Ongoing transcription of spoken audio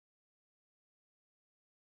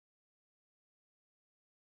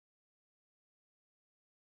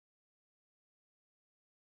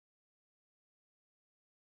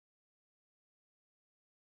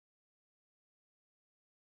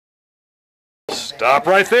Stop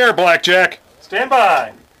right there, Blackjack. Stand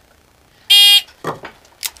by.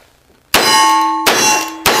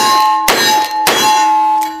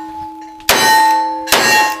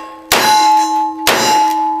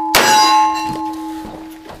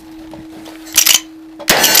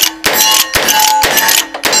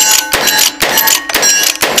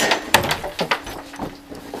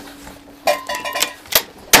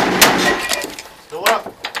 Still up.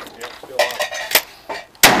 Yep, still up.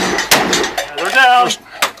 We're down.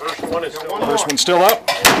 First one is still up. First one's still up.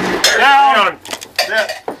 Down.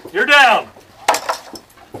 Set. You're down.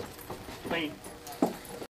 Clean.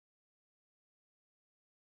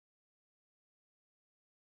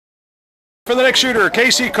 For the next shooter,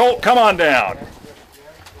 KC Colt, come on down.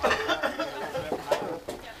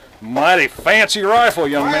 Mighty fancy rifle,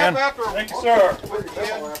 young man. Thank you, sir.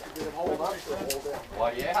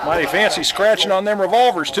 Mighty fancy scratching on them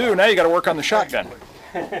revolvers, too. Now you got to work on the shotgun.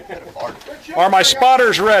 Are my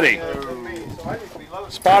spotters ready?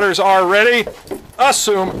 Spotters are ready.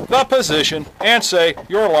 Assume the position and say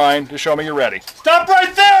your line to show me you're ready. Stop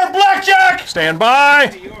right there, Blackjack! Stand by.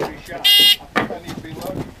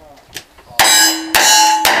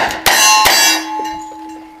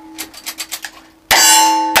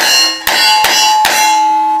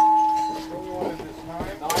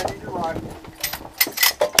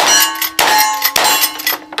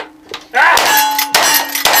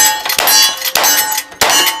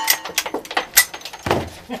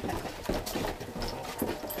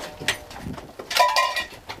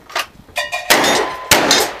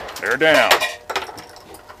 They're down.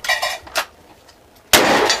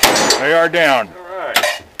 They are down. All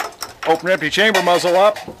right. Open empty chamber, muzzle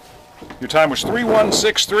up. Your time was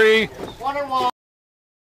 3163. 1 and 1.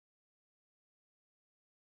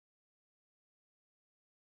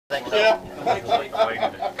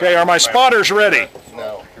 Okay, are my spotters ready?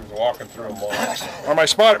 No, he was walking through them all. Are my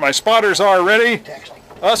spotters are ready?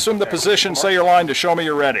 Assume the position, say your line to show me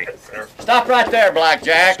you're ready. Stop right there,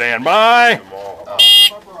 Blackjack. Stand by.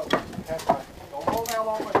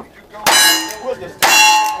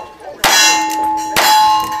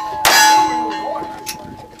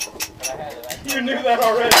 You knew that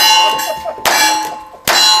already.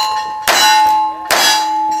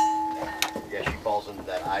 Yeah, she falls into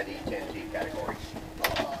that ID 10T category.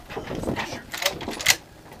 I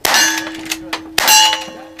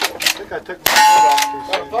think I took my foot off too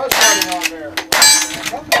soon. Got a buzz on there.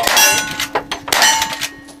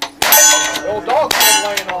 The old dog's been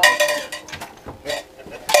laying on.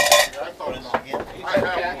 I thought it was again. I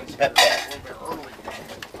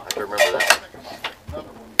have to remember that.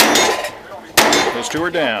 Those two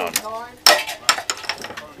are down. Just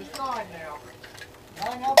 9 now.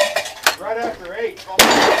 9 of them. Right after 8.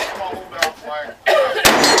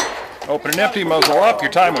 Open and empty, muzzle up.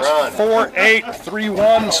 Your time was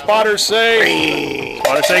 4831. Spotters say.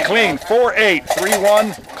 Spotters say clean.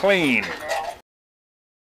 4831 clean.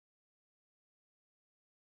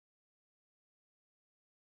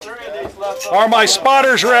 Are my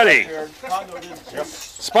spotters ready?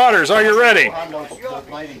 Spotters, are you ready?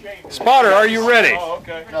 Spotter, are you ready? Oh,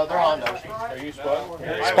 okay. No, they're Hondos. Are you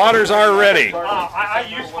spotting? Spotters are ready. I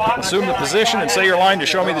use spotters. Assume the position and say your line to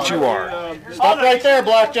show me that you are. Stop right there,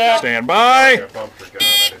 Blackjack. Stand by.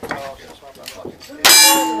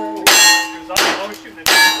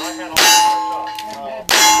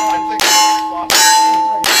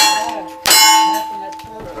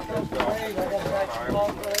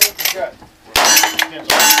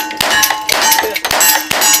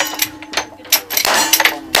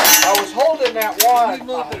 I was holding that wad.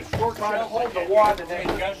 Trying to hold the wad and then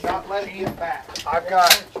not let it get back. I've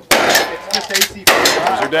got. It's just AC. Those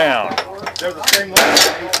are down. There's a thing like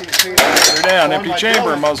AC. They're down. Empty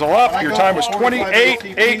chamber, muzzle up. Your time was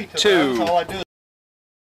 2882. All I do.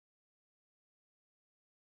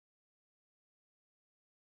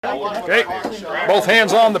 Okay, both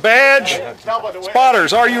hands on the badge.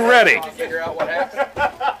 Spotters, are you ready?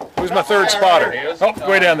 Who's my third spotter? Oh,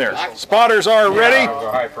 way down there. Spotters are ready.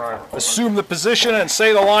 Assume the position and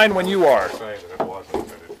say the line when you are.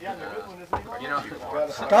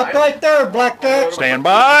 Stop right there, Blackjack. Stand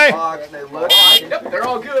by. Yep, they're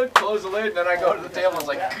all good. Close the lid, then I go to the table and it's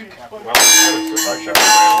like,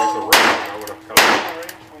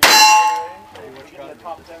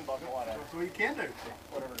 That's what you can do.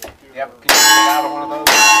 yep, can you get out of one of those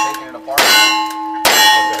without taking it apart?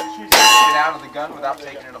 Can you get out of the gun without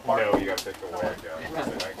taking it apart? No, you gotta take the wag out.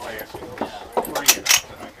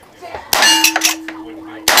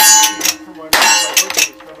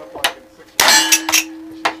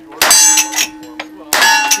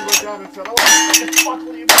 She went down and said, "Oh, I can fuck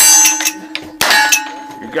you."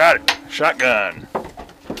 You got it. Shotgun.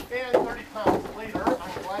 And 30 pounds later,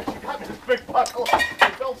 I'm glad you got this big buckle.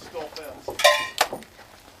 The belt still fits.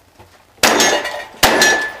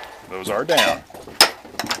 Those are down.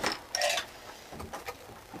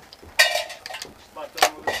 About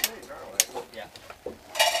done with this stage, aren't we?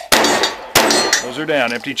 Those are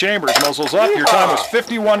down. Empty chambers. Muzzles up. Your time was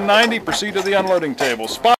 51.90. Proceed to the unloading table.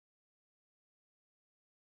 Spot.